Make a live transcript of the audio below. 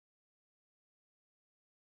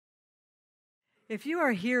If you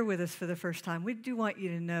are here with us for the first time, we do want you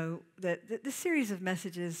to know that this series of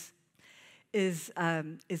messages is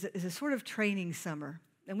a sort of training summer.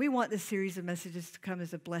 And we want this series of messages to come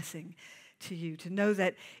as a blessing to you, to know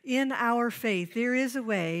that in our faith, there is a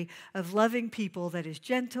way of loving people that is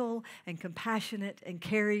gentle and compassionate and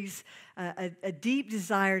carries a deep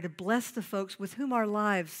desire to bless the folks with whom our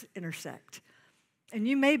lives intersect. And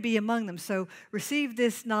you may be among them, so receive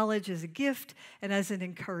this knowledge as a gift and as an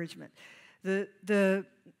encouragement. The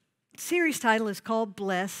series title is called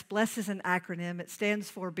BLESS. BLESS is an acronym. It stands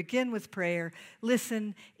for Begin with Prayer,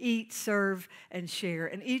 Listen, Eat, Serve, and Share.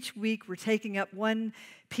 And each week we're taking up one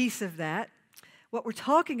piece of that. What we're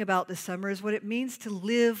talking about this summer is what it means to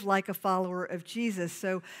live like a follower of Jesus.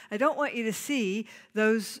 So I don't want you to see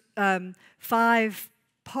those 5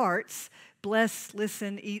 parts, bless,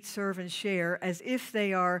 listen, eat, serve, and share, as if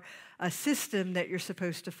they are a system that you're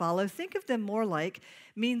supposed to follow. Think of them more like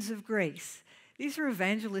means of grace. These are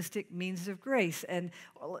evangelistic means of grace, and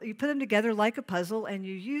you put them together like a puzzle, and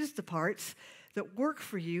you use the parts that work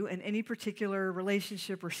for you in any particular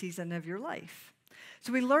relationship or season of your life.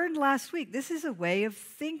 So we learned last week, this is a way of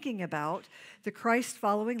thinking about the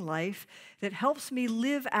Christ-following life that helps me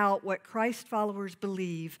live out what Christ followers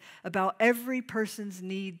believe about every person's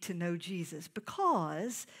need to know Jesus.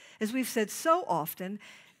 Because, as we've said so often,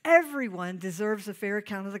 everyone deserves a fair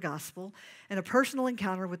account of the gospel and a personal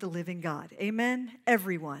encounter with the living God. Amen?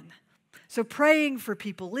 Everyone. So praying for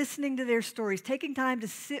people, listening to their stories, taking time to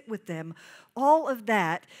sit with them, all of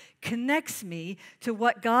that connects me to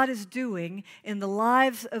what God is doing in the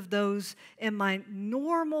lives of those in my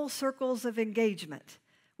normal circles of engagement,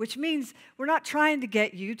 which means we're not trying to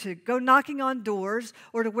get you to go knocking on doors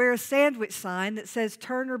or to wear a sandwich sign that says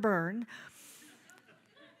turn or burn.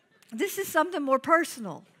 This is something more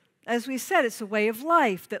personal. As we said, it's a way of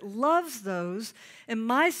life that loves those in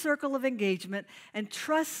my circle of engagement and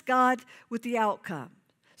trusts God with the outcome.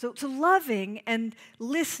 So loving and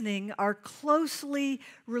listening are closely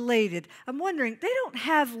related. I'm wondering, they don't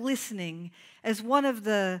have listening as one of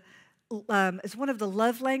the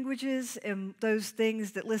love languages and those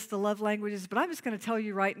things that list the love languages, but I'm just going to tell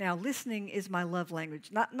you right now, listening is my love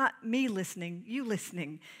language. Not me listening, you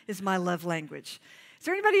listening is my love language. Is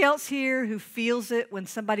there anybody else here who feels it when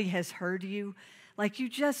somebody has heard you? Like you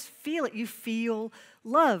just feel it. You feel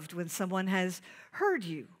loved when someone has heard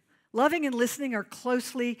you. Loving and listening are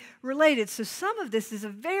closely related. So some of this is a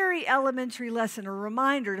very elementary lesson, a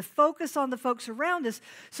reminder to focus on the folks around us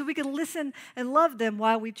so we can listen and love them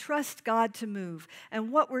while we trust God to move.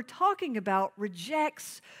 And what we're talking about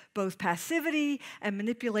rejects both passivity and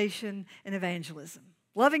manipulation in evangelism.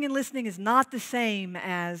 Loving and listening is not the same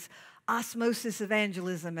as osmosis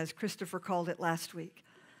evangelism, as Christopher called it last week.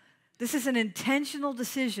 This is an intentional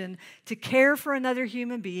decision to care for another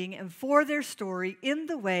human being and for their story in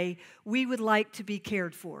the way we would like to be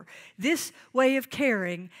cared for. This way of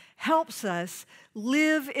caring helps us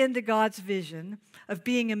live into God's vision of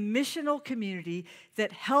being a missional community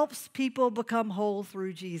that helps people become whole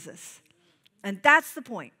through Jesus. And that's the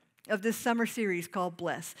point of this summer series called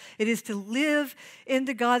Bless. It is to live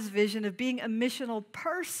into God's vision of being a missional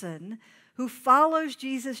person who follows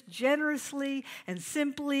Jesus generously and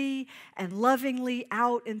simply and lovingly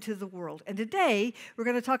out into the world. And today, we're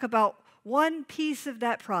going to talk about one piece of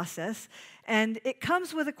that process, and it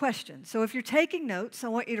comes with a question. So if you're taking notes, I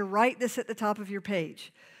want you to write this at the top of your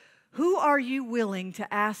page. Who are you willing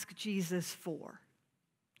to ask Jesus for?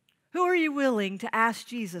 Who are you willing to ask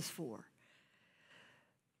Jesus for?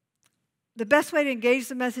 The best way to engage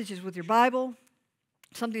the message is with your Bible,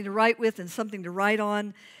 something to write with and something to write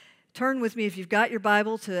on. Turn with me, if you've got your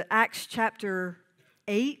Bible, to Acts chapter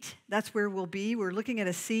 8. That's where we'll be. We're looking at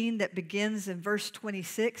a scene that begins in verse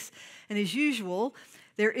 26. And as usual,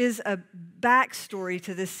 there is a backstory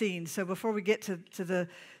to this scene. So before we get to the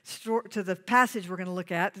passage we're going to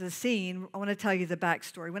look at, to the scene, I want to tell you the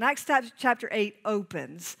backstory. When Acts chapter 8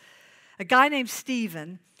 opens, a guy named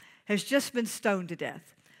Stephen has just been stoned to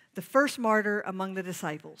death. The first martyr among the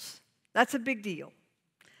disciples. That's a big deal.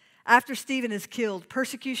 After Stephen is killed,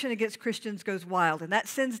 persecution against Christians goes wild, and that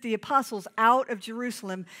sends the apostles out of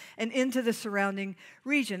Jerusalem and into the surrounding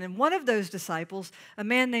region. And one of those disciples, a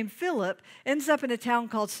man named Philip, ends up in a town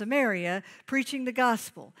called Samaria preaching the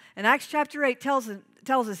gospel. And Acts chapter 8 tells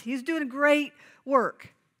us he's doing great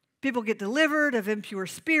work. People get delivered of impure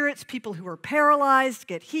spirits. People who are paralyzed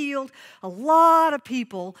get healed. A lot of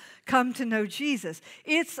people come to know Jesus.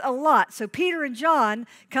 It's a lot. So Peter and John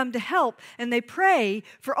come to help, and they pray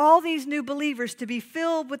for all these new believers to be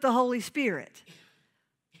filled with the Holy Spirit.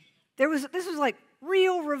 This was like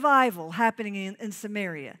real revival happening in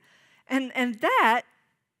Samaria. And that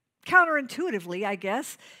counterintuitively, I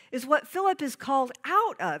guess, is what Philip is called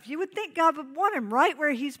out of. You would think God would want him right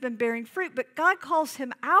where he's been bearing fruit, but God calls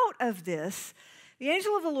him out of this. The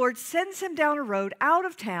angel of the Lord sends him down a road out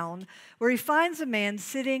of town where he finds a man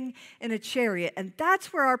sitting in a chariot. And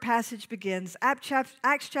that's where our passage begins,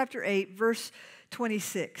 Acts chapter 8, verse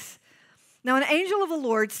 26. Now an angel of the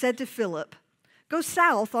Lord said to Philip, "Go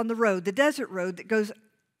south on the road, the desert road that goes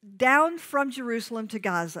down from Jerusalem to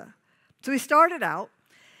Gaza." So he started out,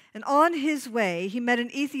 and on his way he met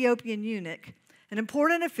an Ethiopian eunuch, an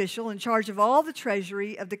important official in charge of all the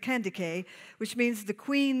treasury of the Kandake, which means the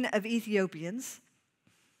queen of Ethiopians.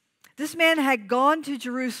 This man had gone to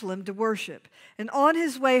Jerusalem to worship, and on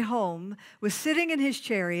his way home was sitting in his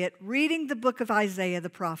chariot reading the book of Isaiah the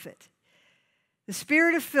prophet. The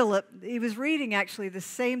spirit of Philip, he was reading actually the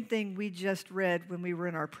same thing we just read when we were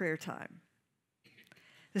in our prayer time.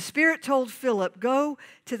 The Spirit told Philip, "Go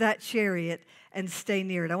to that chariot and stay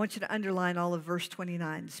near it." I want you to underline all of verse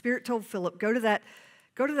 29. The Spirit told Philip, go to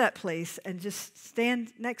that place and just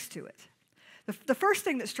stand next to it. The first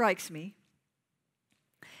thing that strikes me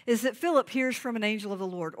is that Philip hears from an angel of the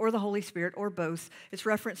Lord or the Holy Spirit or both. It's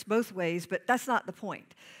referenced both ways, but that's not the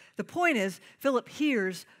point. The point is Philip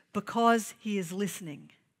hears because he is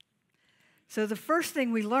listening. So the first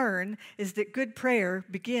thing we learn is that good prayer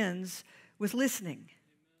begins with listening.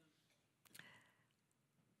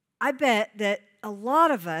 I bet that a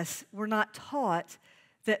lot of us were not taught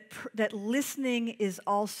that listening is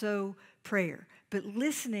also prayer. But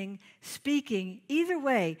listening, speaking, either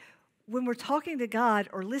way, when we're talking to God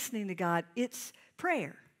or listening to God, it's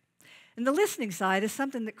prayer. And the listening side is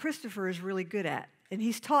something that Christopher is really good at, and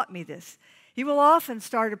he's taught me this. He will often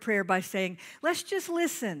start a prayer by saying, "Let's just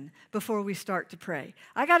listen before we start to pray."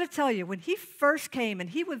 I got to tell you, when he first came and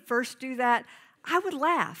he would first do that, I would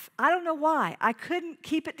laugh. I don't know why. I couldn't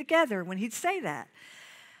keep it together when he'd say that.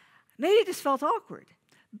 Maybe it just felt awkward.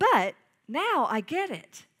 But now I get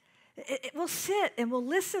it. We'll sit and we'll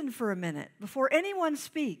listen for a minute before anyone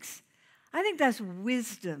speaks. I think that's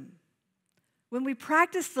wisdom. When we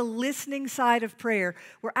practice the listening side of prayer,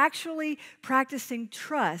 we're actually practicing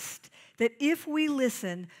trust that if we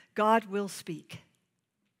listen, God will speak.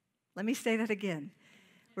 Let me say that again.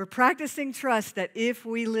 We're practicing trust that if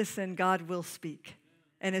we listen, God will speak.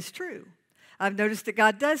 And it's true. I've noticed that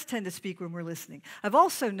God does tend to speak when we're listening. I've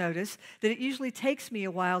also noticed that it usually takes me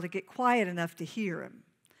a while to get quiet enough to hear Him.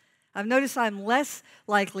 I've noticed I'm less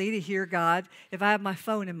likely to hear God if I have my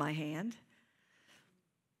phone in my hand.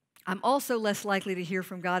 I'm also less likely to hear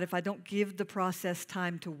from God if I don't give the process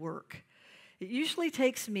time to work. It usually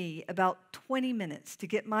takes me about 20 minutes to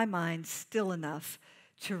get my mind still enough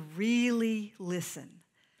to really listen.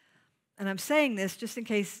 And I'm saying this just in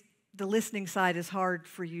case the listening side is hard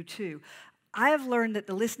for you too. I have learned that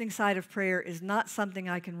the listening side of prayer is not something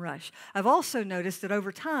I can rush. I've also noticed that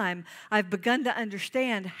over time, I've begun to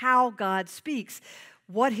understand how God speaks,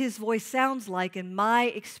 what His voice sounds like in my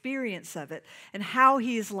experience of it, and how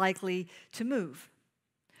He is likely to move.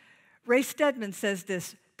 Ray Stedman says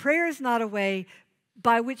this: prayer is not a way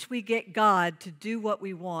by which we get God to do what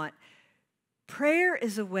we want. Prayer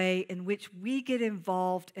is a way in which we get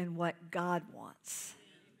involved in what God wants.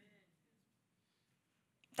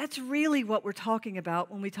 That's really what we're talking about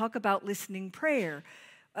when we talk about listening prayer.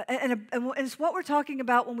 And it's what we're talking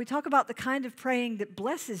about when we talk about the kind of praying that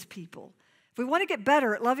blesses people. If we want to get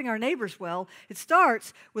better at loving our neighbors well, it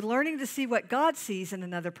starts with learning to see what God sees in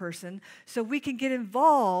another person so we can get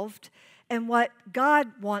involved in what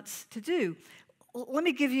God wants to do. Let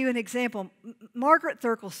me give you an example. Margaret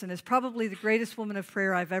Thurkelson is probably the greatest woman of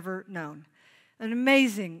prayer I've ever known. An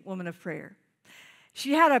amazing woman of prayer.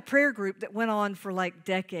 She had a prayer group that went on for like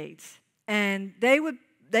decades, and they would,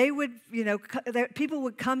 people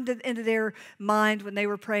would come into their mind when they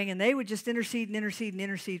were praying, and they would just intercede and intercede and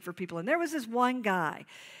intercede for people. And there was this one guy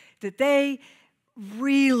that they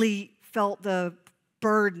really felt the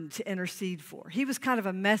burden to intercede for. He was kind of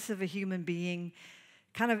a mess of a human being,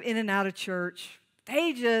 kind of in and out of church.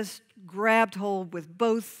 They just grabbed hold with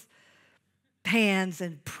both hands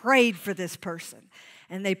and prayed for this person.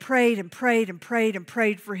 And they prayed and prayed and prayed and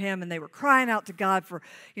prayed for him, and they were crying out to God for,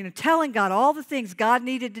 telling God all the things God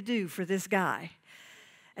needed to do for this guy.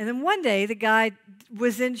 And then one day, the guy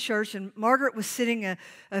was in church, and Margaret was sitting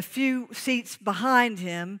a few seats behind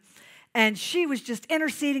him, and she was just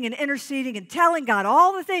interceding and telling God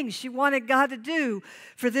all the things she wanted God to do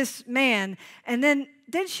for this man. And then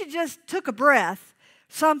she just took a breath,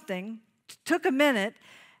 took a minute,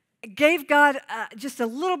 gave God just a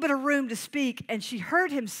little bit of room to speak, and she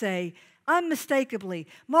heard him say, unmistakably,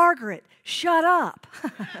 "Margaret, shut up."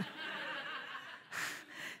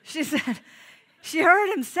 She said, She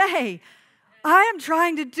heard him say, I am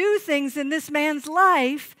trying to do things in this man's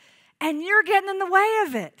life, and you're getting in the way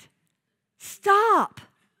of it. Stop.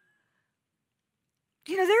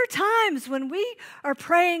 You know, there are times when we are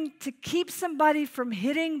praying to keep somebody from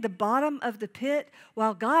hitting the bottom of the pit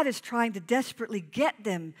while God is trying to desperately get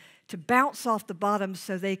them to bounce off the bottom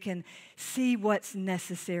so they can see what's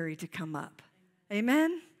necessary to come up.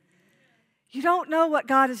 Amen? You don't know what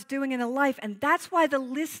God is doing in a life, and that's why the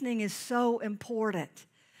listening is so important.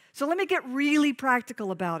 So let me get really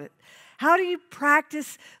practical about it. How do you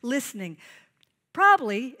practice listening?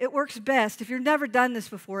 Probably it works best, if you've never done this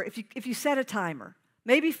before, if you set a timer.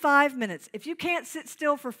 Maybe 5 minutes. If you can't sit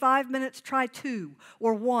still for 5 minutes, try 2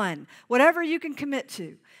 or 1, whatever you can commit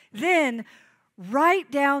to. Then write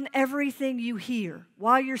down everything you hear.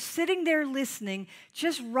 While you're sitting there listening,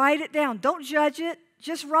 just write it down. Don't judge it,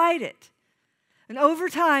 just write it. And over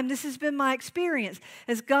time, this has been my experience.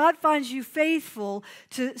 As God finds you faithful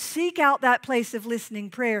to seek out that place of listening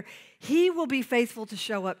prayer, He will be faithful to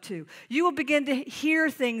show up too. You will begin to hear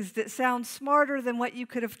things that sound smarter than what you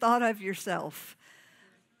could have thought of yourself.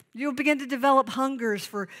 You'll begin to develop hungers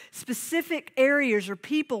for specific areas or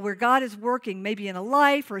people where God is working, maybe in a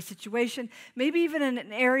life or a situation, maybe even in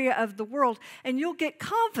an area of the world. And you'll get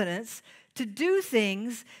confidence to do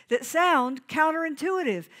things that sound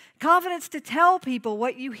counterintuitive. Confidence to tell people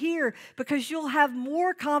what you hear, because you'll have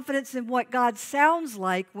more confidence in what God sounds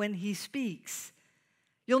like when He speaks.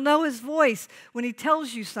 You'll know His voice when He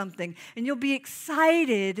tells you something, and you'll be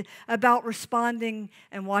excited about responding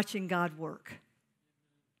and watching God work.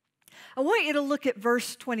 I want you to look at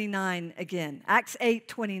verse 29 again, Acts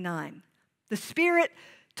 8:29. The Spirit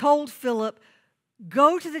told Philip,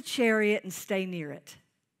 go to the chariot and stay near it.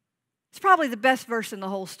 It's probably the best verse in the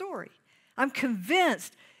whole story. I'm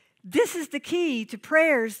convinced this is the key to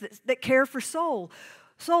prayers that care for souls.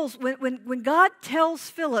 When God tells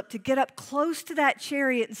Philip to get up close to that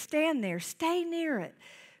chariot and stand there, stay near it.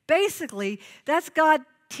 Basically, that's God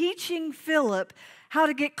teaching Philip how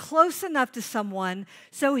to get close enough to someone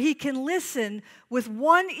so he can listen with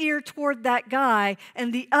one ear toward that guy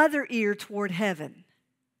and the other ear toward heaven.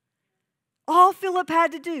 All Philip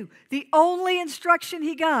had to do, the only instruction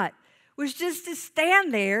he got, was just to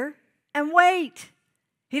stand there and wait.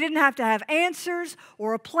 He didn't have to have answers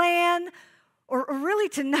or a plan or really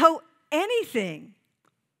to know anything.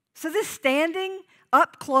 So this standing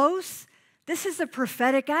up close, this is a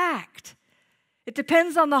prophetic act. It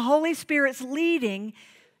depends on the Holy Spirit's leading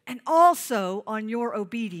and also on your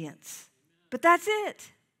obedience. But that's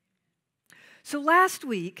it. So last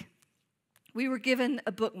week, we were given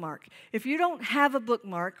a bookmark. If you don't have a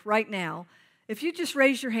bookmark right now, if you just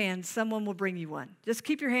raise your hand, someone will bring you one. Just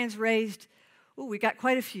keep your hands raised. Oh, we got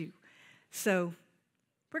quite a few. So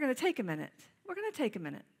we're going to take a minute. We're going to take a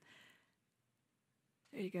minute.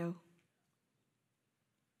 There you go.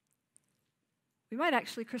 We might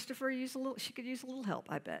actually, Christopher, she could use a little help,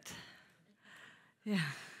 I bet. Yeah.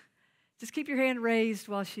 Just keep your hand raised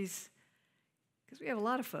while because we have a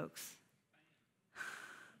lot of folks.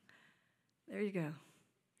 There you go.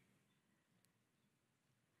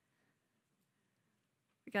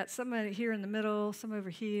 We got some here in the middle, some over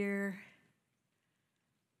here.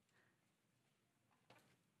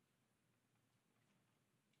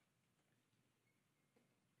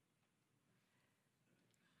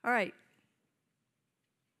 All right.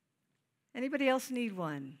 Anybody else need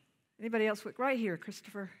one? Anybody else? Right here,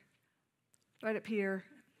 Christopher. Right up here.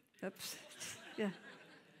 Oops. Yeah.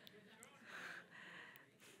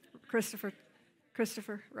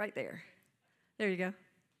 Christopher, right there. There you go.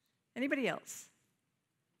 Anybody else?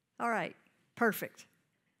 All right, perfect.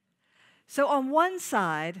 So on one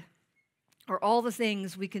side are all the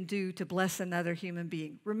things we can do to bless another human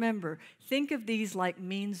being. Remember, think of these like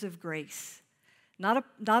means of grace. Not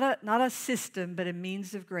a system, but a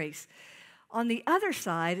means of grace. On the other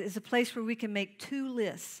side is a place where we can make two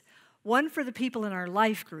lists. One for the people in our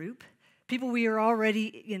life group, people we are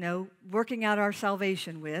already, working out our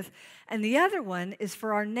salvation with. And the other one is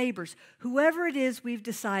for our neighbors, whoever it is we've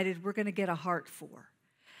decided we're going to get a heart for.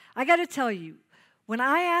 I got to tell you, when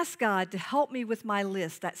I asked God to help me with my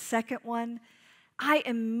list, that second one, I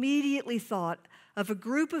immediately thought of a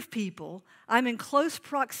group of people I'm in close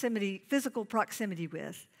proximity, physical proximity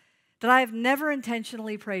with, that I have never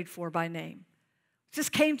intentionally prayed for by name. It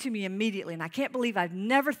just came to me immediately, and I can't believe I've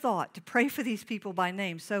never thought to pray for these people by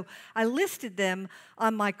name. So I listed them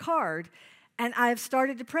on my card, and I've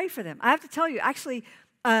started to pray for them. I have to tell you, actually,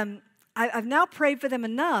 I've now prayed for them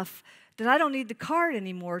enough that I don't need the card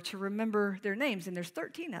anymore to remember their names, and there's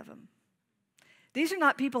 13 of them. These are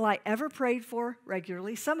not people I ever prayed for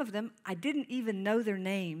regularly. Some of them, I didn't even know their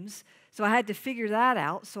names, so I had to figure that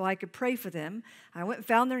out so I could pray for them. I went and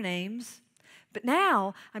found their names. But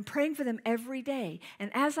now I'm praying for them every day.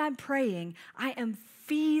 And as I'm praying, I am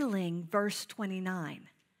feeling verse 29.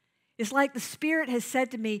 It's like the Spirit has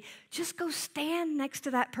said to me, just go stand next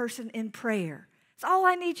to that person in prayer. It's all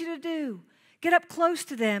I need you to do. Get up close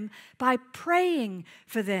to them by praying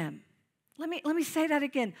for them. Let me say that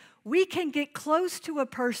again. We can get close to a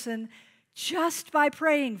person just by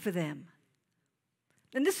praying for them.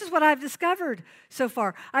 And this is what I've discovered so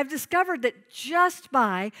far. I've discovered that just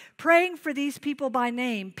by praying for these people by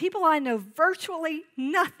name, people I know virtually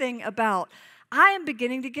nothing about, I am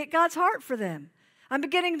beginning to get God's heart for them. I'm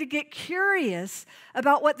beginning to get curious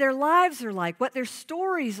about what their lives are like, what their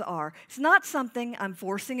stories are. It's not something I'm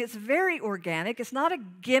forcing. It's very organic. It's not a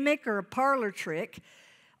gimmick or a parlor trick.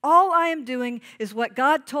 All I am doing is what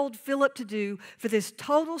God told Philip to do for this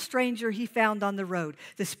total stranger he found on the road.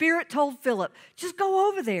 The Spirit told Philip, just go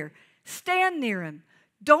over there, stand near him.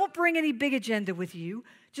 Don't bring any big agenda with you.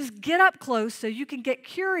 Just get up close so you can get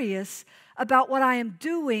curious about what I am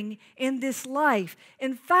doing in this life.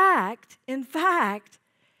 In fact,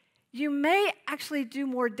 you may actually do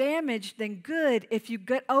more damage than good if you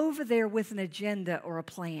get over there with an agenda or a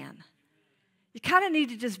plan. You kind of need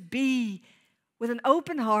to just be with an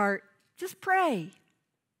open heart, just pray.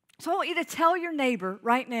 So I want you to tell your neighbor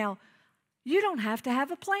right now, you don't have to have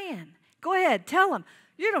a plan. Go ahead, tell them,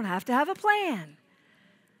 you don't have to have a plan.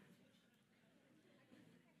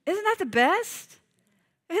 Isn't that the best?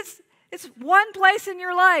 It's one place in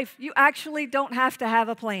your life you actually don't have to have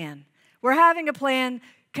a plan, where having a plan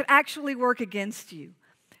could actually work against you.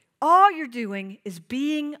 All you're doing is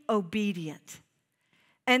being obedient.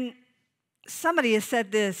 And somebody has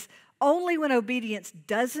said this, only when obedience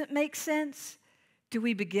doesn't make sense do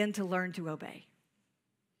we begin to learn to obey.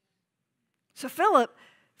 So Philip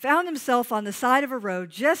found himself on the side of a road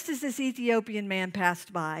just as this Ethiopian man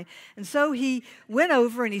passed by. And so he went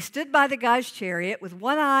over and he stood by the guy's chariot with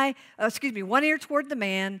one ear toward the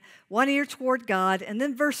man, one ear toward God. And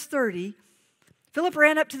then verse 30, Philip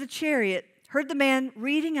ran up to the chariot, heard the man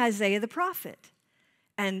reading Isaiah the prophet.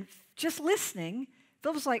 And just listening,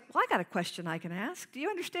 Philip was like, well, I got a question I can ask. Do you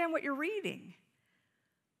understand what you're reading?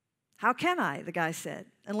 How can I, the guy said,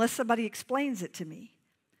 unless somebody explains it to me.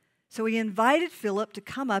 So he invited Philip to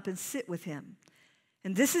come up and sit with him.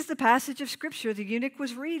 And this is the passage of Scripture the eunuch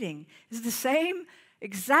was reading. It's the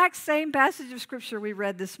exact same passage of Scripture we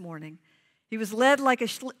read this morning. He was led like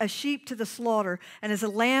a sheep to the slaughter, and as a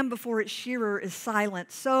lamb before its shearer is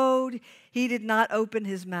silent, so he did not open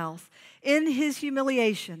his mouth. In his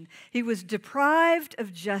humiliation, he was deprived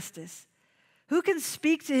of justice. Who can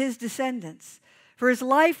speak to his descendants? For his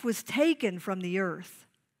life was taken from the earth.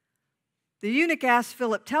 The eunuch asked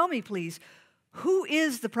Philip, tell me, please, who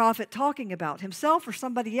is the prophet talking about, himself or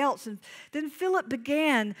somebody else? And then Philip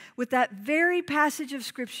began with that very passage of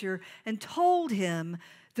Scripture and told him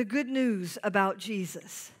the good news about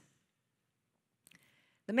Jesus.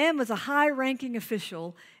 The man was a high-ranking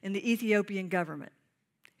official in the Ethiopian government.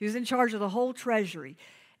 He was in charge of the whole treasury,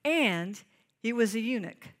 and he was a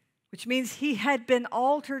eunuch, which means he had been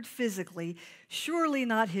altered physically, surely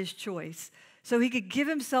not his choice, so he could give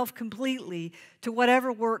himself completely to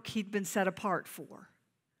whatever work he'd been set apart for.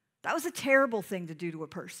 That was a terrible thing to do to a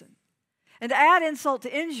person. And to add insult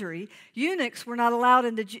to injury, eunuchs were not allowed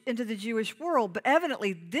into the Jewish world, but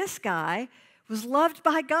evidently this guy was loved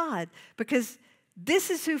by God because this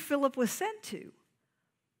is who Philip was sent to.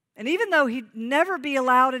 And even though he'd never be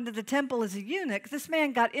allowed into the temple as a eunuch, this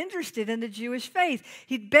man got interested in the Jewish faith.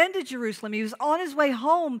 He'd been to Jerusalem. He was on his way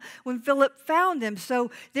home when Philip found him. So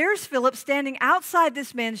there's Philip standing outside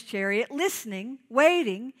this man's chariot, listening,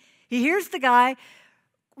 waiting. He hears the guy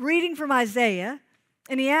reading from Isaiah,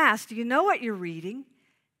 and he asks, do you know what you're reading?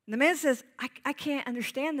 And the man says, I can't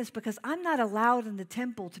understand this because I'm not allowed in the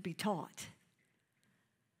temple to be taught.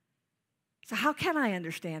 So how can I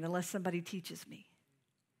understand unless somebody teaches me?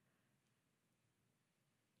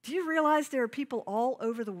 Do you realize there are people all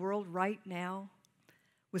over the world right now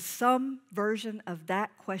with some version of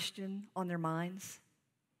that question on their minds?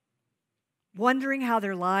 Wondering how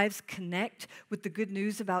their lives connect with the good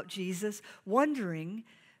news about Jesus, wondering,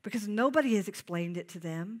 because nobody has explained it to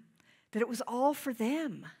them, that it was all for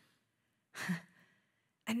them.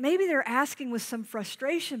 And maybe they're asking with some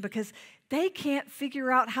frustration because they can't figure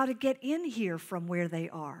out how to get in here from where they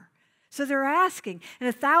are. So they're asking in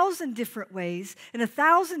 1,000 different ways, in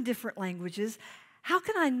 1,000 different languages, how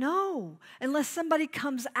can I know unless somebody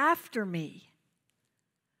comes after me?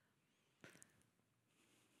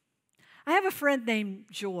 I have a friend named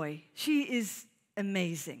Joy. She is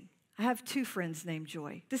amazing. I have two friends named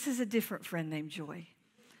Joy. This is a different friend named Joy.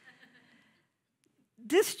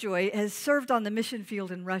 This Joy has served on the mission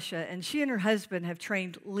field in Russia, and she and her husband have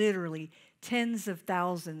trained literally tens of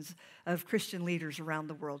thousands of Christian leaders around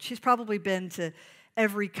the world. She's probably been to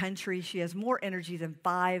every country. She has more energy than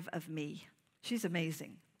 5 of me. She's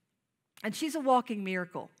amazing. And she's a walking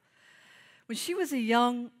miracle. When she was a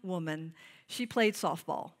young woman, she played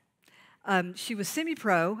softball. She was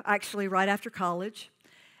semi-pro, actually, right after college.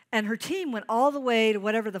 And her team went all the way to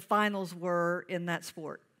whatever the finals were in that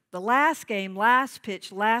sport. The last game, last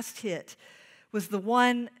pitch, last hit was the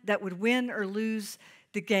one that would win or lose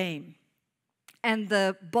the game. And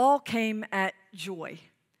the ball came at Joy.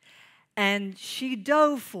 And she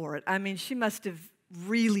dove for it. I mean, she must have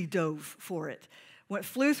really dove for it.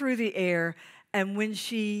 Flew through the air, and when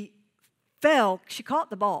she fell, she caught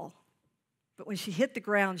the ball. But when she hit the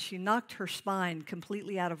ground, she knocked her spine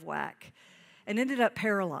completely out of whack and ended up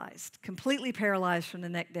paralyzed, completely paralyzed from the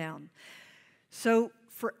neck down. So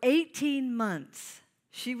for 18 months,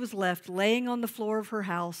 she was left laying on the floor of her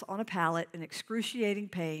house on a pallet in excruciating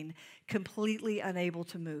pain, completely unable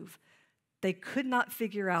to move. They could not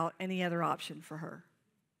figure out any other option for her.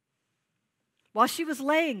 While she was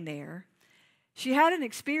laying there, she had an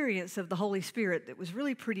experience of the Holy Spirit that was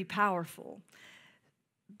really pretty powerful.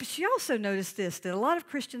 But she also noticed this, that a lot of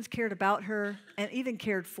Christians cared about her and even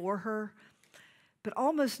cared for her, but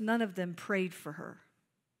almost none of them prayed for her.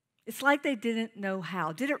 It's like they didn't know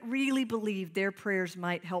how, didn't really believe their prayers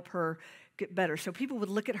might help her get better. So people would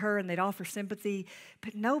look at her and they'd offer sympathy,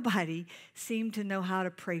 but nobody seemed to know how to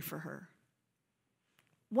pray for her.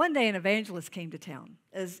 One day an evangelist came to town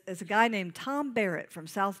as a guy named Tom Barrett from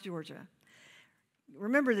South Georgia.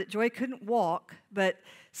 Remember that Joy couldn't walk, but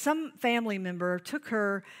some family member took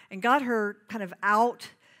her and got her kind of out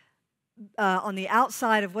on the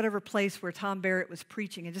outside of whatever place where Tom Barrett was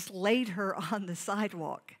preaching and just laid her on the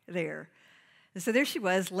sidewalk there. And so there she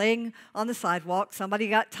was, laying on the sidewalk. Somebody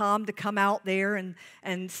got Tom to come out there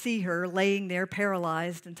and see her laying there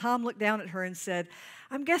paralyzed. And Tom looked down at her and said,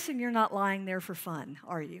 "I'm guessing you're not lying there for fun,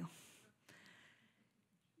 are you?"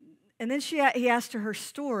 And then he asked her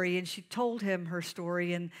story, and she told him her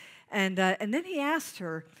story. And then he asked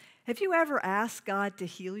her, "Have you ever asked God to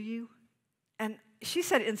heal you?" And she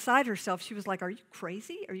said inside herself, she was like, "Are you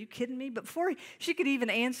crazy? Are you kidding me?" But before she could even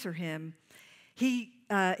answer him, he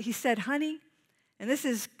said, "Honey," and this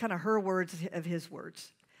is kind of her words of his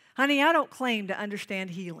words, "Honey, I don't claim to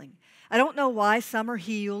understand healing. I don't know why some are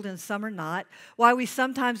healed and some are not, why we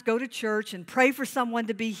sometimes go to church and pray for someone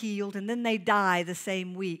to be healed and then they die the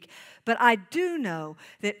same week. But I do know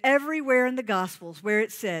that everywhere in the Gospels where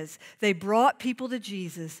it says they brought people to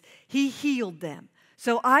Jesus, he healed them.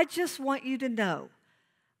 So I just want you to know,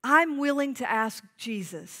 I'm willing to ask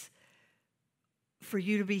Jesus for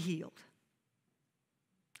you to be healed."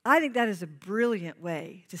 I think that is a brilliant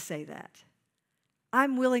way to say that.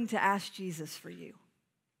 I'm willing to ask Jesus for you.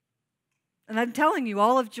 And I'm telling you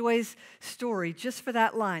all of Joy's story just for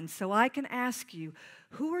that line, so I can ask you,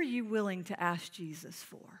 who are you willing to ask Jesus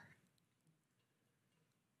for?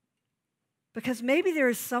 Because maybe there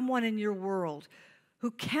is someone in your world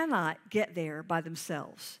who cannot get there by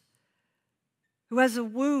themselves, who has a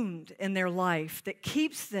wound in their life that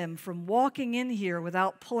keeps them from walking in here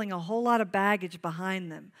without pulling a whole lot of baggage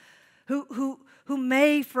behind them, who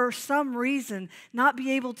may, for some reason, not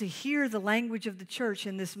be able to hear the language of the church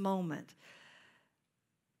in this moment.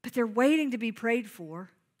 But they're waiting to be prayed for,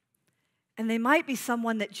 and they might be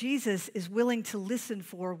someone that Jesus is willing to listen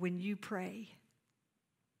for when you pray.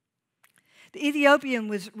 The Ethiopian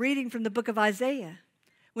was reading from the book of Isaiah.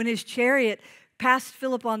 When his chariot passed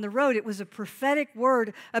Philip on the road, it was a prophetic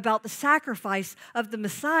word about the sacrifice of the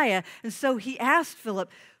Messiah. And so he asked Philip,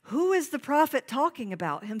 who is the prophet talking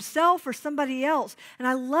about, himself or somebody else? And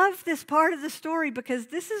I love this part of the story because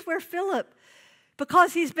this is where Philip,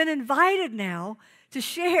 because he's been invited now to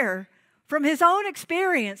share from his own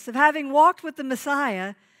experience of having walked with the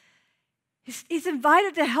Messiah, he's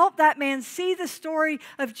invited to help that man see the story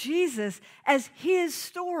of Jesus as his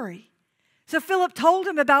story. So Philip told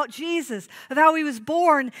him about Jesus, of how he was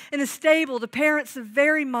born in a stable to parents of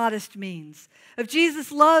very modest means, of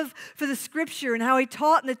Jesus' love for the Scripture and how he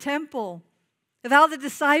taught in the temple, of how the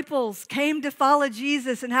disciples came to follow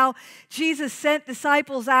Jesus and how Jesus sent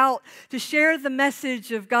disciples out to share the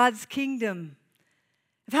message of God's kingdom,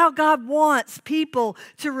 of how God wants people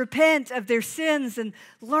to repent of their sins and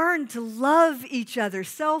learn to love each other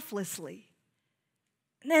selflessly.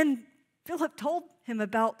 And then Philip told him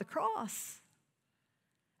about the cross,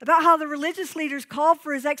 about how the religious leaders called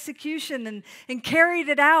for his execution and carried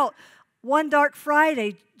it out One dark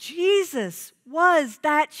Friday, Jesus was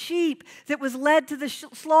that sheep that was led to the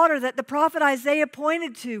slaughter that the prophet Isaiah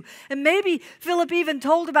pointed to. And maybe Philip even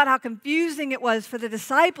told about how confusing it was for the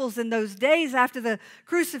disciples in those days after the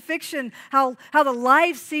crucifixion, how the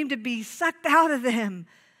life seemed to be sucked out of them.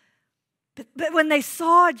 But when they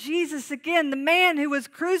saw Jesus again, the man who was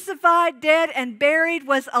crucified, dead, and buried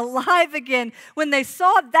was alive again. When they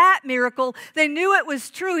saw that miracle, they knew it was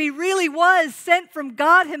true. He really was sent from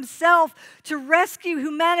God himself to rescue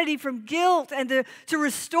humanity from guilt and to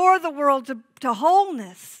restore the world to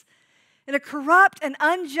wholeness. In a corrupt and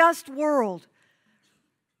unjust world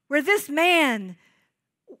where this man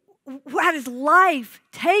who had his life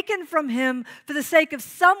taken from him for the sake of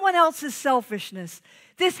someone else's selfishness,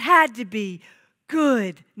 this had to be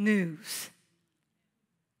good news.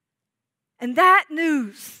 And that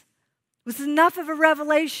news was enough of a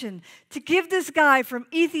revelation to give this guy from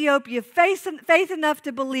Ethiopia faith enough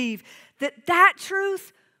to believe that that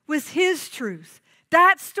truth was his truth.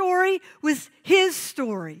 That story was his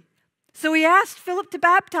story. So he asked Philip to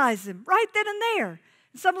baptize him right then and there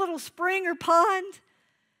in some little spring or pond.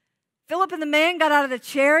 Philip and the man got out of the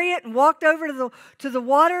chariot and walked over to the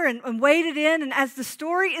water and waded in. And as the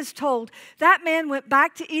story is told, that man went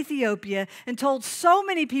back to Ethiopia and told so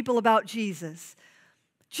many people about Jesus,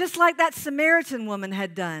 just like that Samaritan woman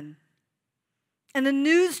had done. And the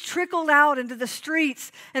news trickled out into the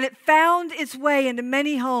streets, and it found its way into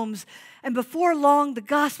many homes. And before long, the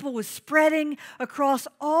gospel was spreading across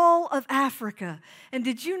all of Africa. And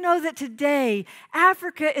did you know that today,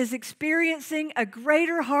 Africa is experiencing a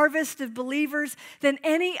greater harvest of believers than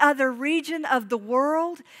any other region of the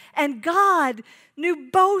world? And God knew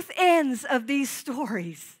both ends of these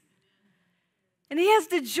stories. And he has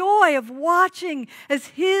the joy of watching as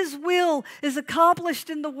his will is accomplished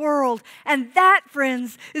in the world. And that,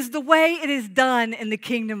 friends, is the way it is done in the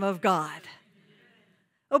kingdom of God.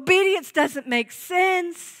 Obedience doesn't make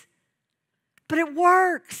sense, but it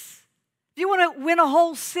works. If you want to win a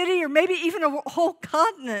whole city or maybe even a whole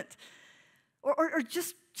continent or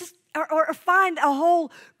just find a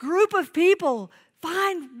whole group of people,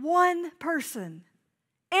 find one person,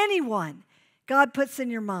 anyone God puts in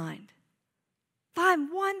your mind.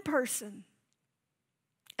 Find one person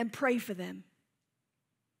and pray for them.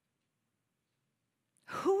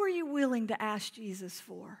 Who are you willing to ask Jesus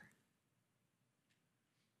for?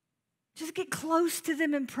 Just get close to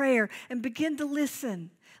them in prayer and begin to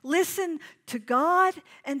listen. Listen to God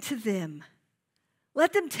and to them.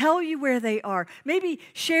 Let them tell you where they are. Maybe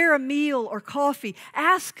share a meal or coffee.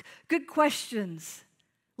 Ask good questions.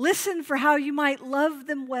 Listen for how you might love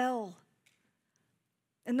them well.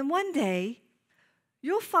 And then one day,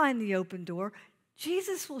 you'll find the open door.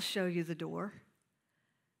 Jesus will show you the door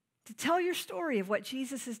to tell your story of what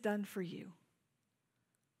Jesus has done for you.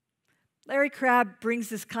 Larry Crabb brings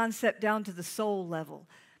this concept down to the soul level,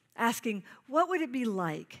 asking, what would it be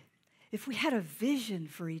like if we had a vision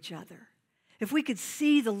for each other? If we could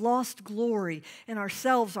see the lost glory in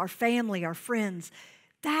ourselves, our family, our friends?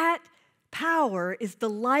 That power is the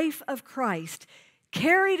life of Christ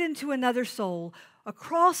carried into another soul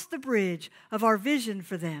across the bridge of our vision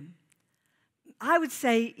for them. I would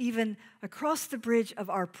say even across the bridge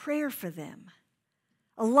of our prayer for them.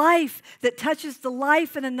 A life that touches the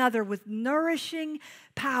life in another with nourishing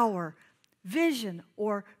power, vision,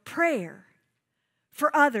 or prayer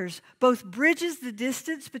for others, both bridges the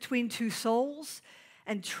distance between two souls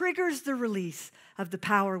and triggers the release of the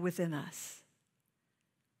power within us.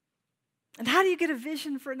 And how do you get a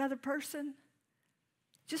vision for another person?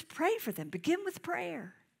 Just pray for them. Begin with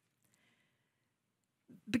prayer.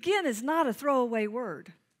 Begin is not a throwaway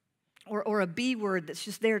word or a B word that's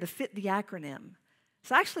just there to fit the acronym.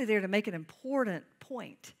 It's actually there to make an important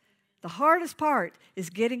point. The hardest part is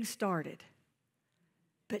getting started.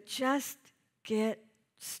 But just get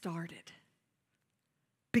started.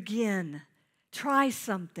 Begin. Try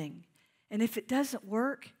something. And if it doesn't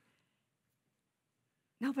work,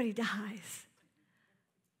 nobody dies.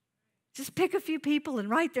 Just pick a few people and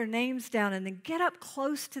write their names down and then get up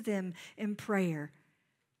close to them in prayer.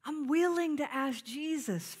 I'm willing to ask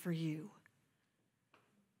Jesus for you.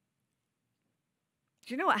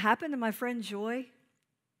 Do you know what happened to my friend Joy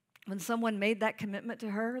when someone made that commitment to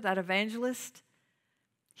her, that evangelist?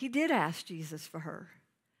 He did ask Jesus for her.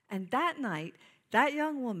 And that night, that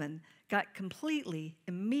young woman got completely,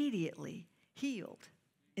 immediately healed.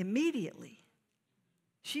 Immediately.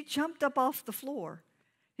 She jumped up off the floor.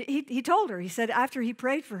 He told her, he said, after he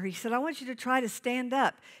prayed for her, he said, I want you to try to stand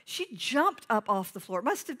up. She jumped up off the floor. It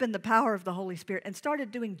must have been the power of the Holy Spirit, and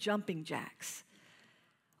started doing jumping jacks.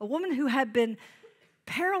 A woman who had been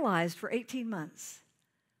paralyzed for 18 months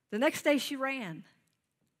The next day she ran.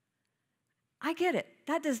 I get it.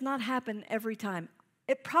 That does not happen every time.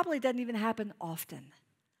 It probably doesn't even happen often.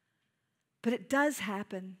 But it does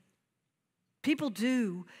happen. People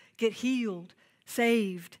do get healed,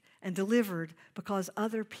 saved, and delivered because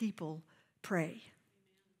other people pray.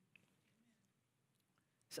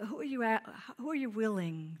 So who are you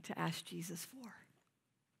willing to ask Jesus for?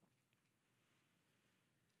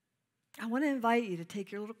 I want to invite you to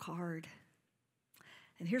take your little card.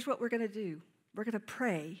 And here's what we're going to do. We're going to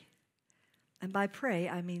pray. And by pray,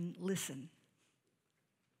 I mean listen.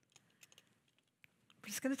 We're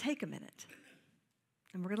just going to take a minute.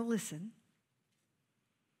 And we're going to listen.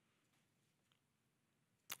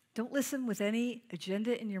 Don't listen with any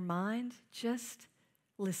agenda in your mind. Just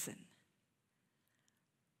listen.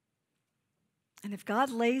 And if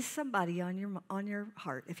God lays somebody on your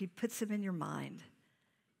heart, if he puts them in your mind,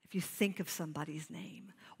 if you think of somebody's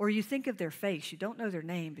name, or you think of their face, you don't know their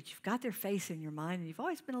name, but you've got their face in your mind, and you've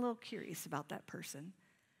always been a little curious about that person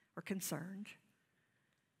or concerned,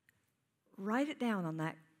 write it down on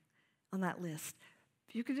that list.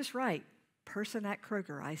 You can just write, person at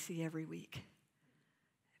Kroger I see every week.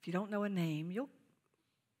 If you don't know a name, you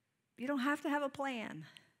don't have to have a plan.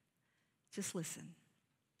 Just listen.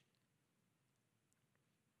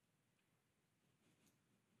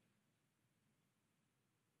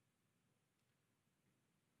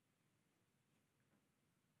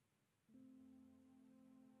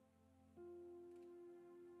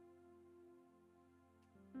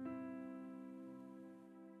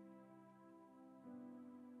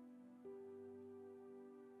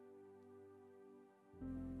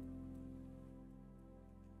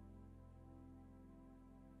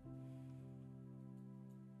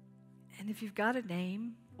 And if you've got a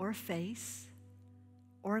name or a face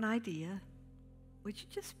or an idea, would you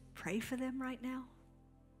just pray for them right now?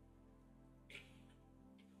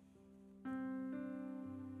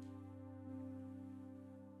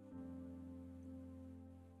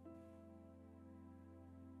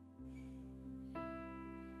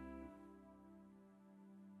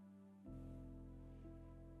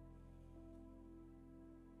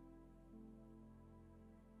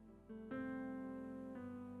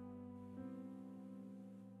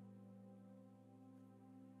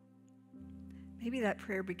 Maybe that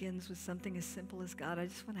prayer begins with something as simple as, God, I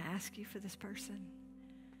just want to ask you for this person.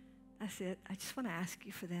 That's it. I just want to ask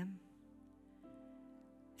you for them.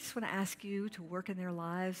 I just want to ask you to work in their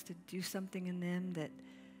lives, to do something in them that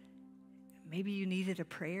maybe you needed a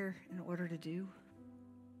prayer in order to do.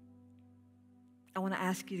 I want to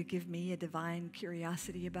ask you to give me a divine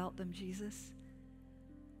curiosity about them, Jesus.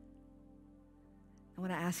 I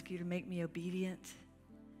want to ask you to make me obedient,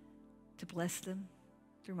 to bless them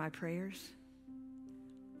through my prayers.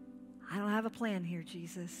 I don't have a plan here,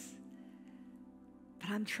 Jesus, but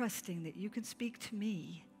I'm trusting that you can speak to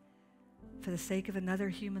me for the sake of another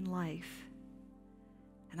human life.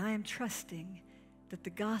 And I am trusting that the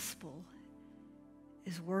gospel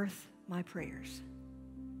is worth my prayers.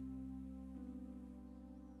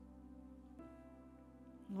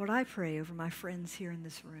 Lord, I pray over my friends here in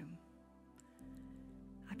this room.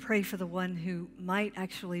 I pray for the one who might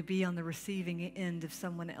actually be on the receiving end of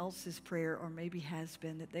someone else's prayer, or maybe has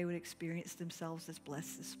been, that they would experience themselves as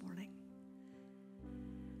blessed this morning.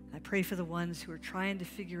 I pray for the ones who are trying to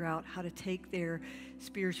figure out how to take their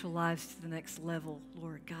spiritual lives to the next level.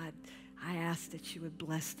 Lord God, I ask that you would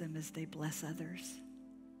bless them as they bless others.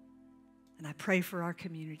 And I pray for our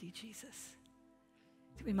community, Jesus,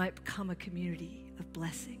 that we might become a community of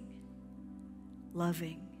blessing,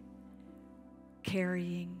 loving,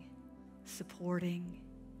 carrying, supporting,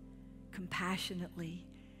 compassionately,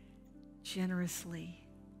 generously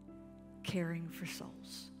caring for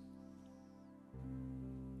souls.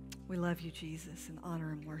 We love you, Jesus, and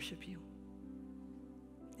honor and worship you.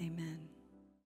 Amen.